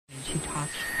she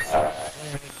talks.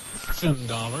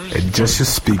 $10. Adjust your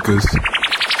speakers.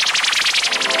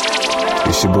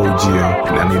 It's your boy Gio,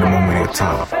 and I need a moment of your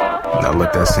time. Now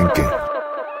let that sink in.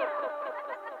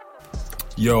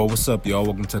 Yo, what's up, y'all?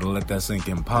 Welcome to the Let That Sink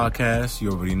In podcast.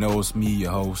 You already know it's me,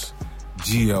 your host,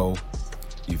 Gio.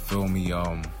 You feel me?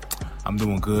 I'm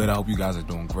doing good. I hope you guys are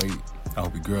doing great. I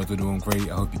hope your girls are doing great.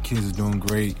 I hope your kids are doing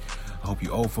great. I hope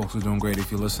you old folks are doing great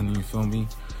if you're listening, you feel me?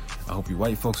 I hope you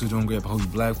white folks are doing great. I hope you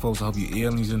black folks. I hope you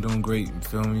aliens are doing great, you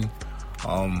feel me?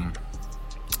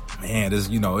 Man, this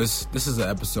is an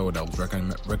episode that was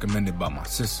recommended by my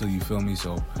sister, you feel me?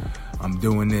 So I'm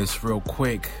doing this real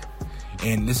quick.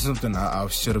 And this is something I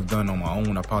should have done on my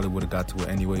own. I probably would have got to it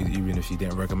anyways, even if she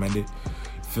didn't recommend it.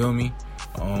 You feel me?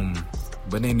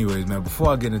 But anyways, man, before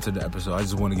I get into the episode, I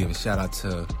just want to give a shout out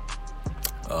to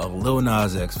Lil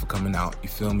Nas X for coming out. You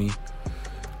feel me?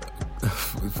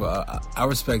 I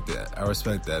respect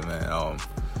that, man.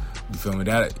 You feel me?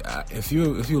 That if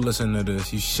you listen to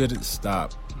this, you shouldn't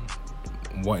stop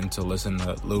wanting to listen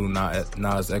to Lil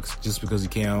Nas X just because he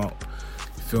came out.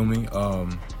 You feel me?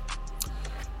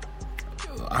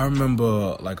 I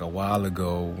remember like a while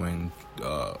ago when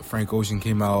Frank Ocean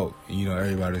came out. You know,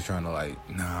 everybody was trying to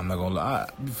I'm not gonna lie.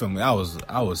 You feel me? I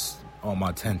was on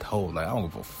my 10th hole. Like, I don't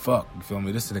give a fuck. You feel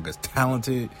me? This nigga's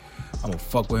talented. I'm gonna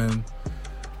fuck with him.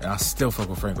 And I still fuck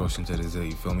with Frank Ocean to this day,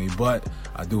 you feel me? But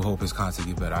I do hope his content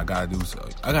get better. I gotta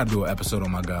do an episode on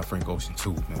my guy Frank Ocean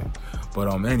too, man. But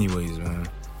anyways, man.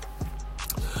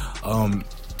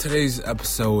 Today's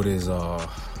episode is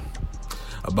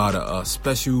about a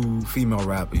special female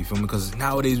rapper, you feel me? Because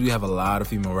nowadays we have a lot of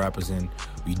female rappers, and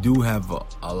we do have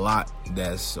a lot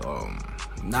that's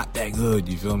not that good,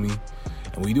 you feel me?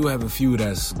 And we do have a few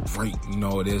that's great, you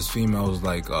know. There's females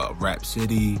like Rap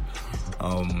City,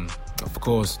 of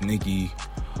course, Nicki.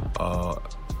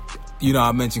 You know,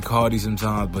 I mention Cardi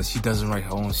sometimes, but she doesn't write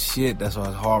her own shit. That's why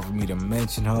it's hard for me to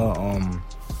mention her.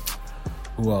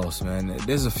 Who else, man?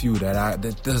 There's a few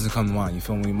that doesn't come to mind. You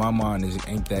feel me? My mind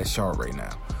ain't that sharp right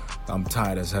now. I'm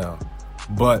tired as hell.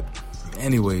 But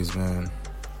anyways, man.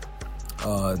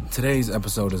 Today's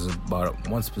episode is about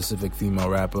one specific female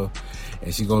rapper,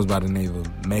 and she goes by the name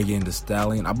of Megan Thee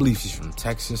Stallion. I believe she's from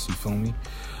Texas, you feel me?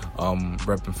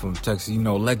 Repping from Texas. You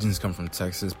know, legends come from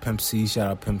Texas. Pimp C, shout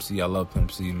out Pimp C. I love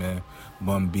Pimp C, man.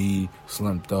 Bun B,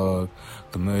 Slim Thug,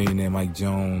 The Millionaire Mike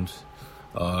Jones,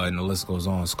 and the list goes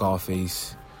on.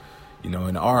 Scarface, you know,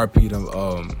 and RIP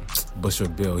to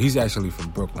Bushwick Bill. He's actually from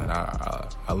Brooklyn.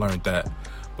 I learned that.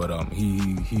 But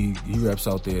he reps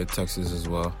out there in Texas as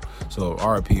well. So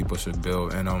RIP Bushwick Bill.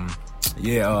 And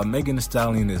Megan Thee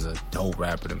Stallion is a dope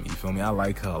rapper to me. You feel me? I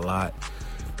like her a lot.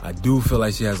 I do feel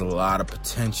like she has a lot of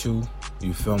potential.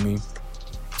 You feel me?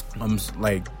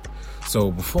 So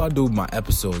before I do my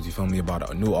episodes, you feel me, about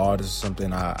a new artist or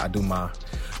something, I do my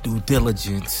due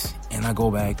diligence, and I go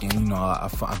back and, you know,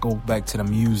 I go back to the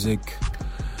music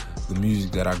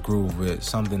that I grew with,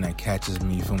 something that catches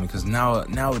me, you feel me? Because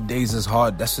nowadays it's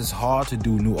hard. That's just hard to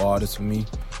do new artists for me,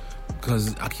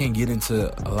 because I can't get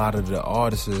into a lot of the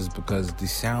artists because they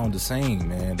sound the same,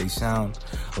 man.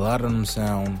 A lot of them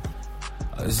sound,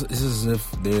 it's as if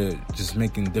they're just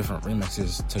making different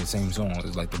remixes to the same song.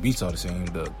 It's like the beats are the same,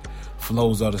 the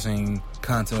flows are the same,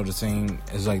 content are the same.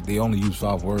 It's like they only use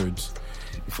 5 words,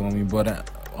 you feel me? But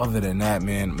other than that,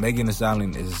 man, Megan Thee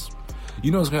Stallion is,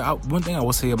 you know, one thing I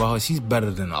will say about her, she's better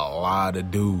than a lot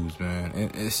of dudes, man.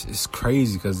 And it's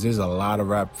crazy because there's a lot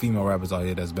of female rappers out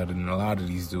here that's better than a lot of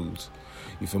these dudes.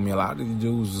 You feel me? A lot of these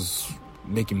dudes is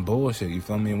making bullshit, you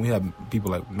feel me? And we have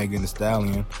people like Megan Thee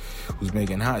Stallion who's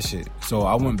making hot shit. So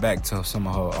I went back to some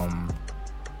of her,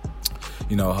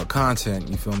 her content,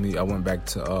 you feel me? I went back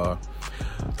to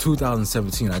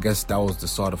 2017. I guess that was the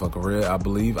start of her career, I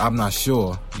believe. I'm not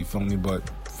sure, you feel me? But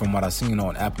from what I seen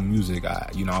on Apple Music, I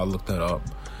looked that up,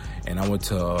 and I went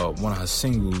to one of her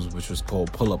singles, which was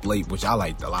called Pull Up Late, which I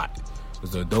liked a lot. It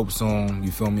was a dope song,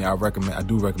 you feel me? I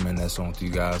do recommend that song to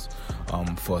you guys.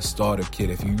 For a starter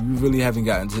kit, if you really haven't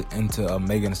gotten into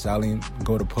Megan Thee Stallion,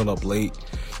 go to Pull Up Late,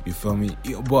 you feel me?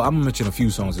 Well, I'm gonna mention a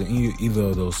few songs, and either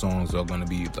of those songs are gonna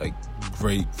be like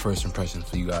great first impressions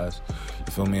for you guys,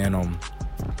 you feel me? And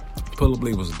Pull Up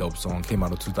Late was a dope song, came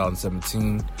out in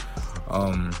 2017.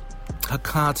 Her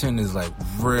content is like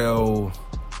real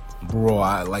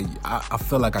raw. I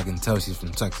feel like I can tell she's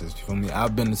from Texas. You feel me?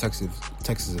 I've been to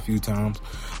Texas a few times,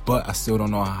 but I still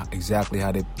don't know exactly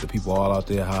how the people are out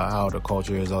there, how the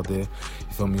culture is out there.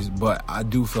 You feel me? But I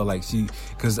do feel like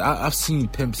because I've seen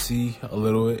Pimp C a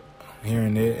little bit here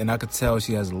and there, and I could tell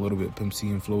she has a little bit Pimp C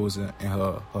influence in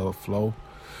her flow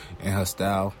and her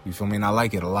style. You feel me? And I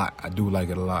like it a lot. I do like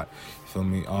it a lot. You feel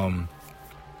me?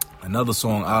 Another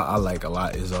song I like a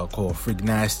lot is called Freak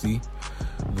Nasty,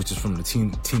 which is from the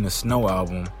Tina Snow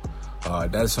album.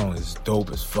 That song is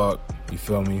dope as fuck. You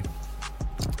feel me?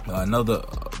 Another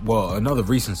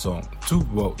recent song,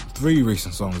 three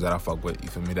recent songs that I fuck with. You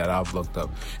feel me? That I've looked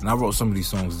up, and I wrote some of these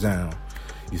songs down.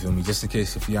 You feel me? Just in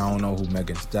case if y'all don't know who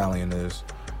Megan Thee Stallion is.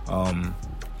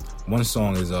 One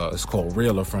song is it's called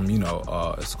Realer from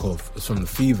it's from the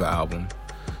Fever album.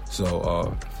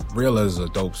 So Realer is a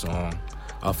dope song.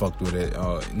 I fucked with it.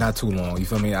 Not too long. You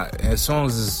feel me?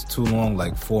 Songs is too long,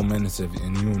 like 4 minutes.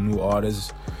 And you're a new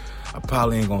artist, I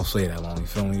probably ain't gonna say that long. You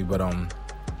feel me? But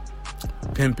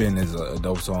Pimpin' is a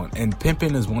dope song, and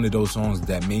Pimpin' is one of those songs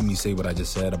that made me say what I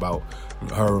just said about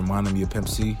her reminding me of Pimp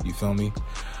C. You feel me?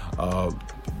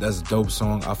 That's a dope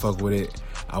song. I fuck with it.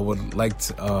 I would like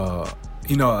to,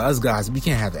 us guys, we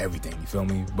can't have everything. You feel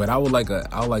me? But I would like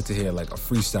to hear like a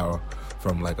freestyle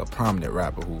from like a prominent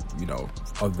rapper who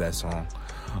of that song.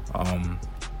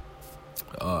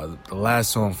 The last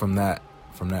song from that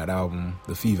album,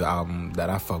 the Fever album, that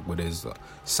I fuck with is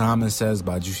Simon Says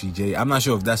by Juicy J. I'm not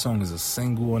sure if that song is a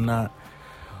single or not,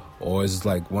 or it's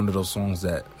like one of those songs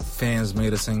that fans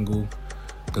made a single,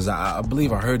 because I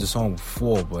believe I heard the song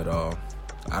before, but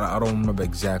I don't remember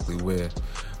exactly where.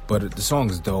 But the song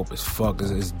is dope as fuck.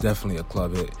 It's definitely a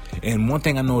club hit. And one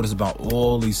thing I noticed about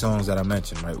all these songs that I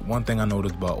mentioned, right? One thing I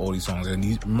noticed about all these songs,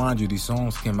 and mind you, these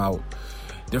songs came out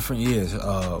different years.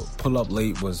 Pull Up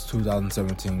Late was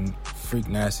 2017. Freak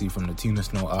Nasty from the Tina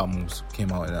Snow albums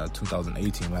came out in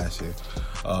 2018 last year.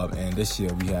 And this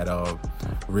year we had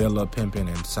Realer, Pimpin',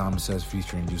 and Simon Says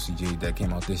featuring Juicy J that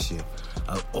came out this year.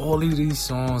 All of these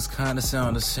songs kind of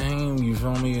sound the same, you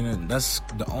feel me? And that's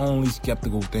the only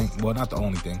skeptical thing. Well, not the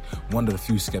only thing. One of the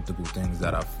few skeptical things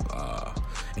that I've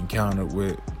encountered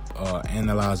with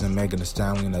analyzing Megan Thee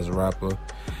Stallion as a rapper.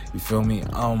 You feel me?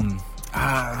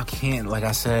 I can't, like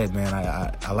I said, man,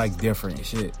 I like different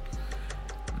shit.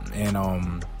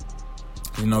 And,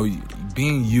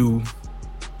 being you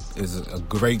is a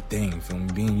great thing, you feel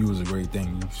me? Being you is a great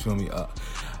thing, you feel me?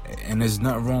 And there's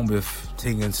nothing wrong with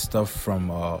taking stuff from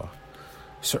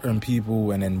certain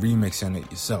people and then remixing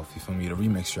it yourself, you feel me? The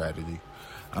remix strategy.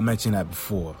 I mentioned that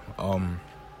before.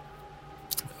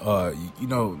 But you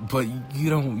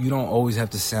don't always have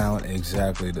to sound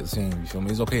exactly the same, you feel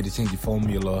me? It's okay to change your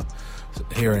formula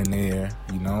here and there,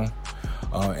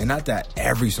 and not that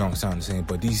every song sounds the same,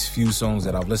 but these few songs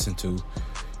that I've listened to,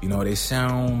 they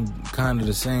sound kind of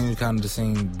the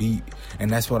same beat. And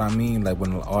that's what I mean, like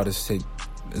when artists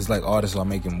it's like artists are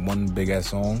making one big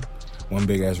ass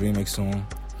remix song,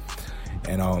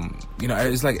 and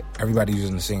it's like everybody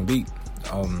using the same beat.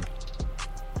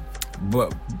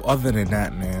 But other than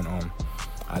that, man,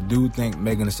 I do think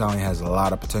Megan Thee Stallion has a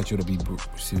lot of potential to be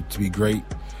great.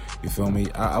 You feel me?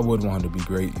 I would want her to be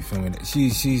great. You feel me?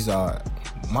 She's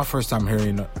my first time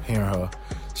hearing her.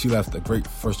 She left a great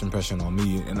first impression on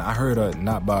me, and I heard her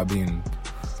not by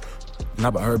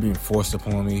her being forced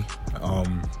upon me.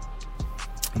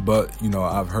 But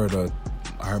I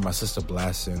heard my sister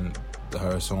blasting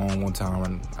her song one time,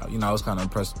 and I was kind of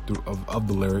impressed of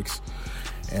the lyrics,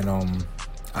 and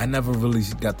I never really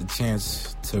got the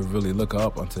chance to really look her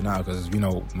up until now, because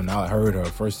when I heard her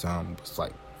first time, it was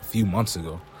like a few months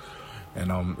ago, and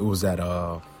it was that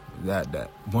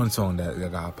one song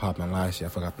that got popping last year.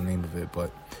 I forgot the name of it,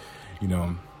 but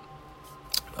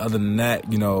other than that,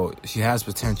 she has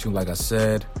potential, like I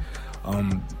said.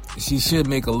 She should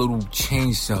make a little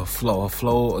change to her flow. Her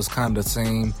flow is kind of the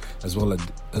same, as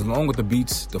long with the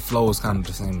beats, the flow is kind of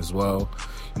the same as well.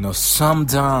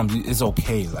 Sometimes it's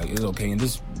okay, and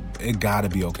it gotta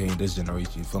be okay in this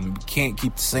generation, you feel me? We can't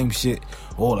keep the same shit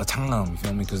all the time, you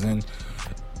feel me? Because then,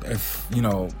 if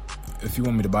you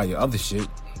want me to buy your other shit,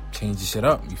 change your shit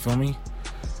up, you feel me?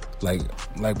 Like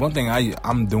one thing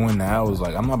I'm doing now is,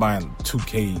 like, I'm not buying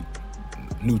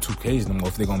new 2Ks no more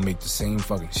if they're gonna make the same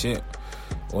fucking shit.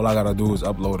 All I gotta do is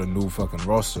upload a new fucking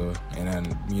roster, and then,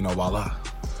 voila.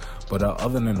 But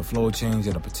other than the flow change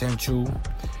and the potential,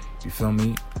 you feel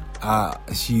me?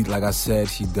 She, like I said,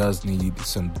 she does need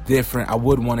some different. I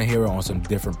would want to hear her on some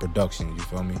different production. You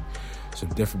feel me? Some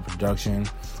different production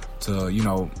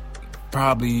to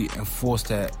probably enforce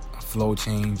that flow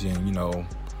change and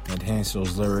enhance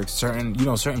those lyrics. Certain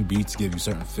beats give you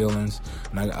certain feelings,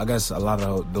 and I guess a lot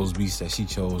of those beats that she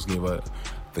chose gave her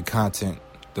the content,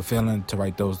 the feeling to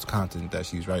write those content that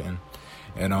she's writing.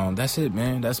 And that's it,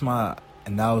 man. That's my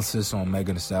analysis on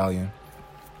Megan Thee Stallion.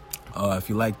 If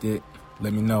you liked it,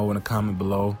 let me know in the comment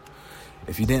below.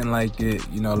 If you didn't like it,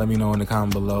 let me know in the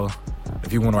comment below.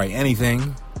 If you want to write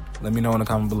anything, let me know in the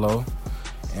comment below.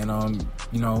 And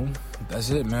that's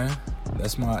it, man.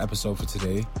 That's my episode for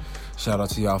today. Shout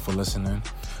out to y'all for listening.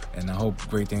 And I hope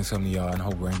great things come to y'all. And I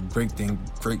hope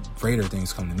greater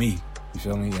things come to me. You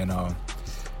feel me? And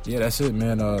yeah, that's it,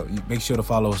 man. Make sure to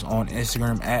follow us on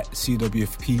Instagram at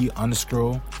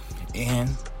CWFP_. And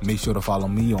make sure to follow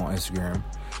me on Instagram,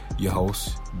 your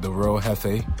host, The Real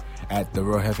Jefe, at The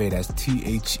Real Jefe. That's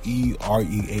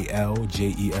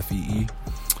TheRealJefee.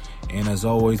 And as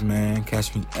always, man,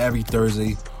 catch me every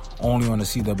Thursday only on the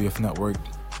CWF Network.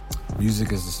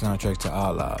 Music is the soundtrack to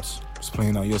our lives. It's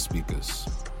playing on your speakers.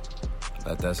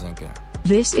 Let that sink in.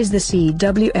 This is the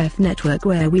CWF Network,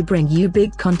 where we bring you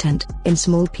big content in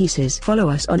small pieces. Follow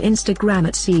us on Instagram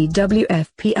at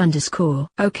CWFP_.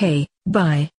 Okay, bye.